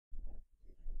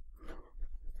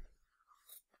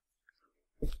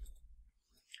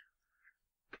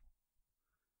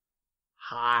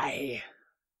Why?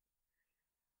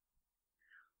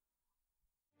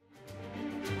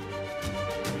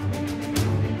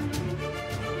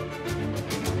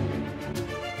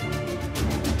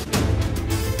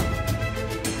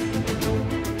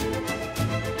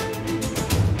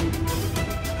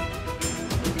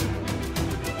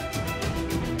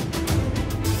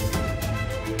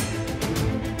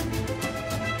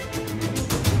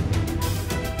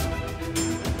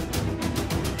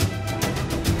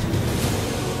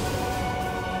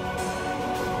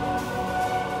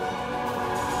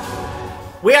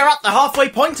 We are at the halfway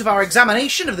point of our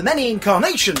examination of the many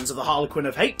incarnations of the Harlequin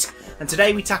of Hate, and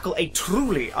today we tackle a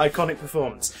truly iconic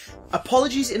performance.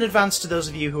 Apologies in advance to those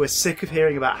of you who are sick of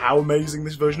hearing about how amazing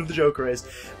this version of the Joker is,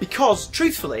 because,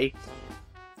 truthfully,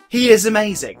 he is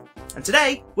amazing. And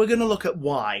today, we're going to look at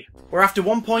why. We're after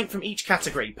 1 point from each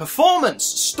category. Performance,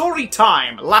 story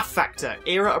time, laugh factor,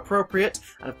 era appropriate,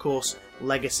 and of course,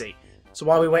 legacy. So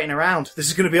while we're waiting around, this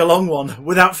is going to be a long one.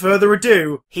 Without further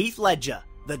ado, Heath Ledger,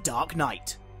 The Dark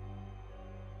Knight.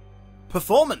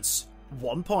 Performance,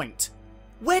 1 point.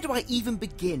 Where do I even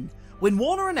begin? When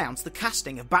Warner announced the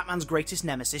casting of Batman's greatest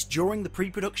nemesis during the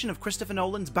pre-production of Christopher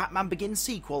Nolan's Batman Begins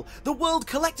sequel, the world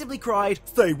collectively cried,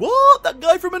 "Say what? That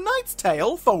guy from A Knight's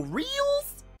Tale? For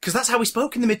reals?" Because that's how we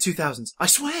spoke in the mid-2000s, I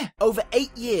swear! Over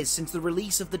 8 years since the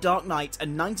release of The Dark Knight,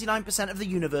 and 99% of the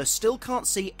universe still can't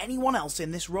see anyone else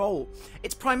in this role.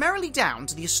 It's primarily down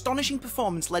to the astonishing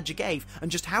performance Ledger gave, and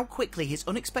just how quickly his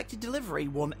unexpected delivery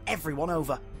won everyone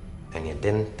over. And you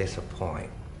didn't disappoint.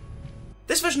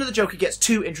 This version of the Joker gets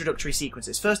 2 introductory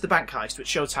sequences. First, the bank heist, which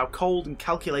shows how cold and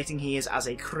calculating he is as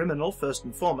a criminal, first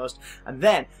and foremost, and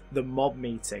then the mob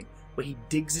meeting, where he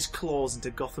digs his claws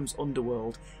into Gotham's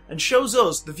underworld, and shows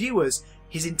us, the viewers,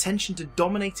 his intention to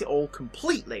dominate it all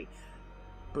completely.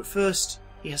 But first,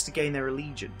 he has to gain their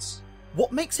allegiance.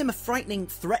 What makes him a frightening,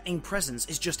 threatening presence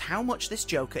is just how much this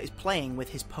Joker is playing with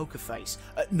his poker face.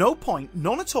 At no point,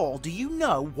 none at all, do you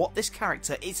know what this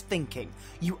character is thinking.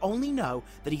 You only know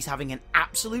that he's having an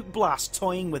absolute blast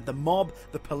toying with the mob,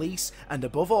 the police, and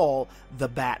above all, the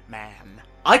Batman.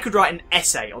 I could write an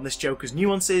essay on this Joker's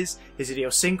nuances, his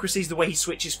idiosyncrasies, the way he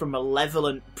switches from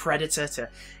malevolent predator to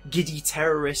giddy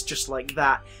terrorist just like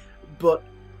that, but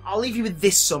I'll leave you with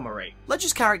this summary.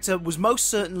 Ledger's character was most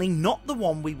certainly not the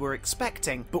one we were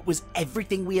expecting, but was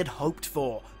everything we had hoped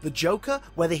for. The Joker,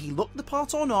 whether he looked the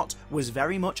part or not, was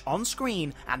very much on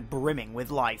screen and brimming with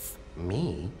life.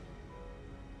 Me?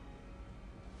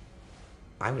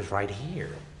 I was right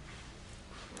here.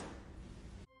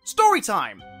 Story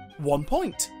time! 1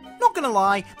 point. Not gonna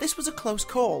lie, this was a close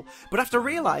call, but after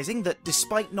realising that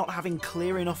despite not having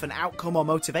clear enough an outcome or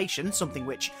motivation, something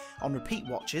which, on repeat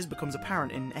watches, becomes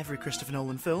apparent in every Christopher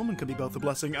Nolan film and can be both a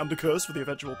blessing and a curse for the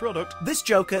eventual product, this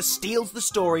Joker steals the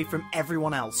story from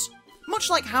everyone else. Much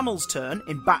like Hamill's turn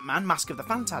in Batman Mask of the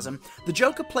Phantasm, the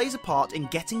Joker plays a part in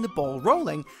getting the ball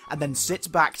rolling and then sits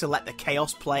back to let the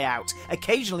chaos play out,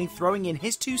 occasionally throwing in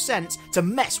his 2 cents to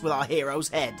mess with our hero's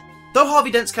head. Though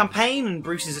Harvey Dent's campaign and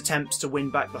Bruce's attempts to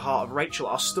win back the heart of Rachel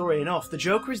are story enough, the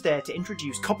Joker is there to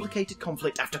introduce complicated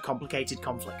conflict after complicated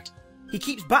conflict. He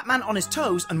keeps Batman on his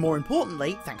toes, and more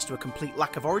importantly, thanks to a complete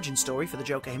lack of origin story for the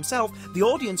Joker himself, the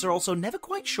audience are also never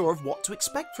quite sure of what to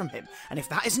expect from him, and if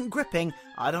that isn't gripping,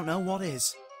 I don't know what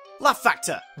is. Laugh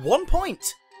factor, 1 point.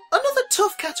 Another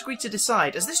tough category to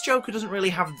decide, as this Joker doesn't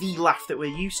really have the laugh that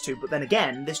we're used to, but then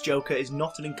again, this Joker is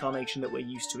not an incarnation that we're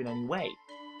used to in any way.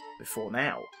 Before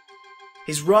now.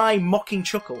 His wry, mocking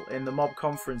chuckle in the mob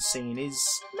conference scene is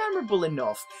memorable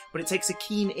enough, but it takes a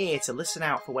keen ear to listen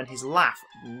out for when his laugh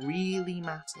really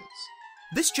matters.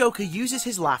 This Joker uses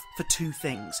his laugh for 2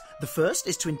 things. The first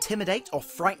is to intimidate or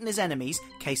frighten his enemies,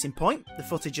 case in point, the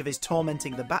footage of his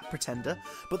tormenting the Bat Pretender,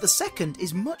 but the second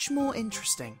is much more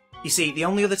interesting. You see, the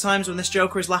only other times when this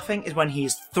Joker is laughing is when he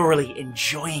is thoroughly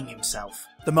enjoying himself.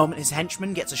 The moment his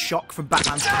henchman gets a shock from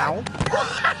Batman's howl.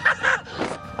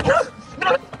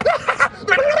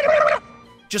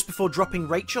 Just before dropping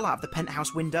Rachel out of the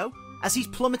penthouse window, as he's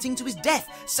plummeting to his death,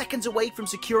 seconds away from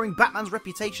securing Batman's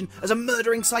reputation as a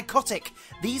murdering psychotic.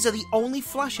 These are the only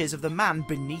flashes of the man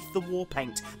beneath the war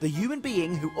paint, the human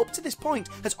being who up to this point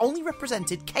has only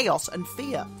represented chaos and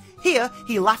fear. Here,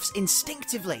 he laughs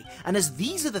instinctively, and as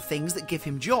these are the things that give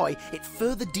him joy, it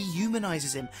further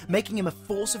dehumanizes him, making him a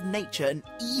force of nature and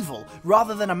evil,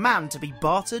 rather than a man to be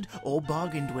bartered or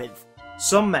bargained with.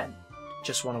 Some men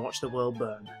just want to watch the world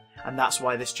burn, and that's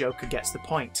why this Joker gets the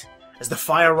point. As the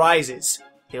fire rises,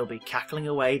 he'll be cackling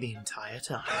away the entire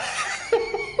time.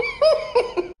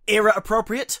 Era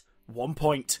appropriate, 1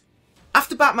 point.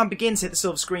 After Batman Begins hit the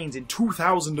silver screens in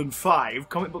 2005,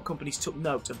 comic book companies took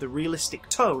note of the realistic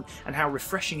tone and how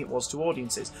refreshing it was to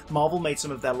audiences. Marvel made some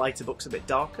of their lighter books a bit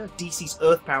darker, DC's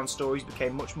Earthbound stories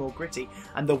became much more gritty,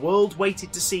 and the world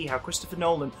waited to see how Christopher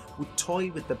Nolan would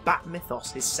toy with the Bat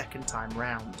mythos his second time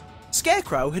round.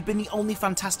 Scarecrow had been the only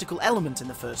fantastical element in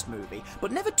the first movie,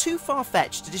 but never too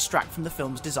far-fetched to distract from the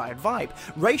film's desired vibe.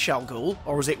 Ra's al Ghul,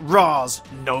 or is it Ra's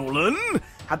Nolan,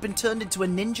 had been turned into a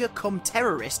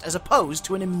ninja-cum-terrorist as opposed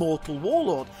to an immortal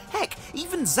warlord. Heck,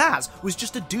 even Zaz was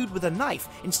just a dude with a knife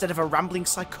instead of a rambling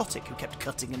psychotic who kept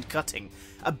cutting and cutting.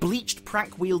 A bleached,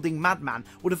 prank-wielding madman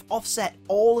would have offset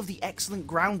all of the excellent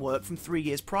groundwork from 3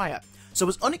 years prior. So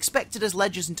as unexpected as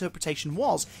Ledger's interpretation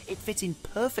was, it fit in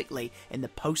perfectly in the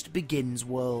post-Begins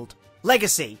world.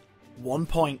 Legacy, 1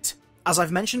 point. As I've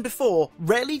mentioned before,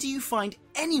 rarely do you find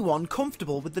anyone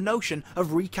comfortable with the notion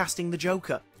of recasting the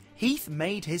Joker. Heath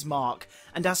made his mark,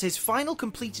 and as his final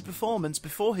completed performance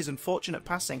before his unfortunate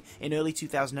passing in early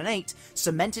 2008,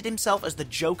 cemented himself as the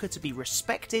Joker to be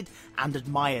respected and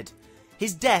admired.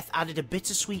 His death added a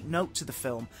bittersweet note to the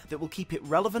film that will keep it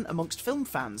relevant amongst film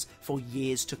fans for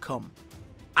years to come.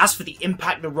 As for the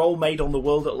impact the role made on the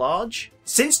world at large,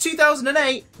 since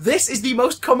 2008, this is the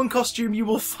most common costume you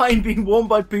will find being worn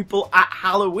by people at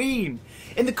Halloween.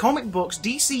 In the comic books,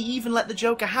 DC even let the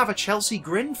Joker have a Chelsea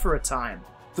grin for a time.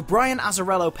 The Brian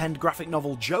Azzarello penned graphic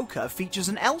novel Joker features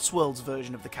an Elseworlds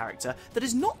version of the character that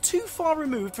is not too far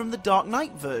removed from the Dark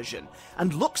Knight version,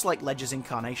 and looks like Ledger's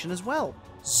incarnation as well.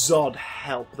 Zod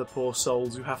help the poor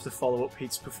souls who have to follow up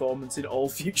Heath's performance in all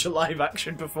future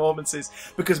live-action performances,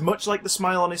 because much like the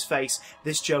smile on his face,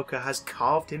 this Joker has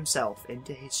carved himself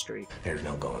into history. There's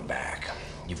no going back.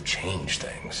 You've changed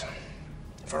things.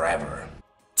 Forever.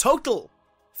 Total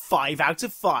 5 out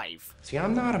of 5. See,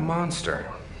 I'm not a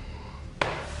monster.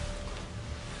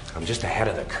 I'm just ahead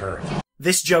of the curve.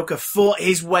 This Joker fought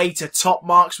his way to top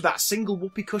marks without a single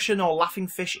whoopee cushion or laughing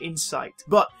fish in sight.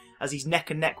 But as he's neck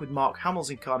and neck with Mark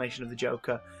Hamill's incarnation of the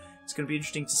Joker, it's going to be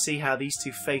interesting to see how these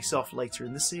two face off later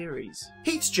in the series.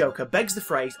 Heath's Joker begs the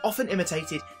phrase, often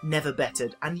imitated, never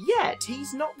bettered, and yet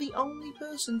he's not the only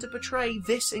person to portray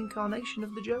this incarnation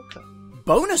of the Joker.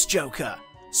 Bonus Joker,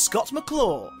 Scott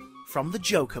McClaw from the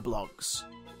Joker Blogs.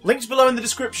 Links below in the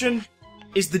description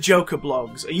is the Joker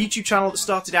Blogs, a YouTube channel that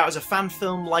started out as a fan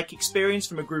film-like experience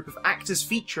from a group of actors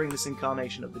featuring this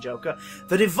incarnation of the Joker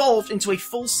that evolved into a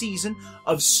full season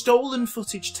of stolen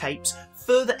footage tapes,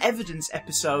 further evidence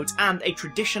episodes, and a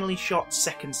traditionally shot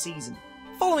second season.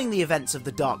 Following the events of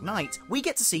The Dark Knight, we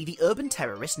get to see the urban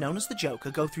terrorist known as the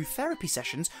Joker go through therapy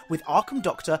sessions with Arkham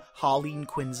Doctor Harleen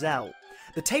Quinzel.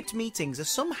 The taped meetings are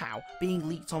somehow being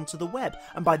leaked onto the web,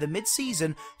 and by the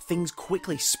mid-season, things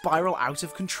quickly spiral out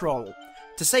of control.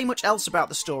 To say much else about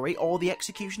the story or the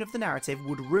execution of the narrative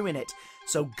would ruin it,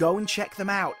 so go and check them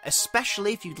out,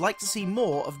 especially if you'd like to see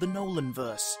more of the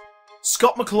Nolanverse.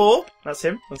 Scott McClaw, that's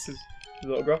him, that's his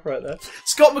autograph right there.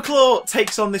 Scott McClaw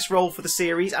takes on this role for the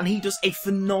series, and he does a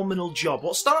phenomenal job.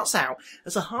 What starts out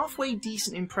as a halfway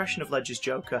decent impression of Ledger's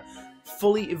Joker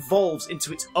fully evolves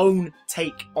into its own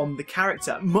take on the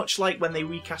character, much like when they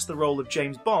recast the role of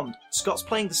James Bond. Scott's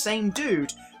playing the same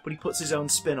dude, but he puts his own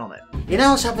spin on it. You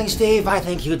know something, Steve? I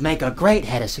think you'd make a great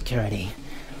head of security.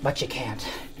 But you can't,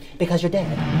 because you're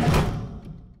dead.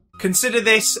 Consider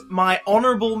this my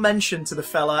honourable mention to the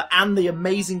fella and the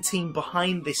amazing team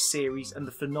behind this series and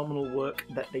the phenomenal work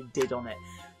that they did on it.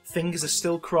 Fingers are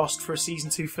still crossed for a Season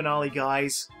 2 finale,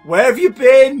 guys. Where have you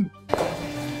been?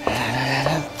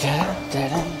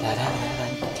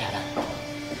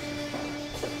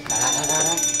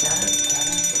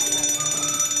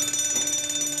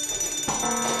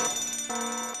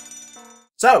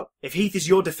 So, if Heath is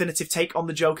your definitive take on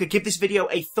the Joker, give this video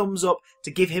a thumbs up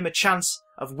to give him a chance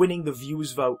of winning the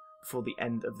viewers' vote before the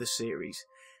end of the series.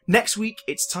 Next week,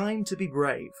 it's time to be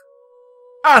brave.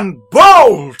 And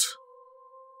bold!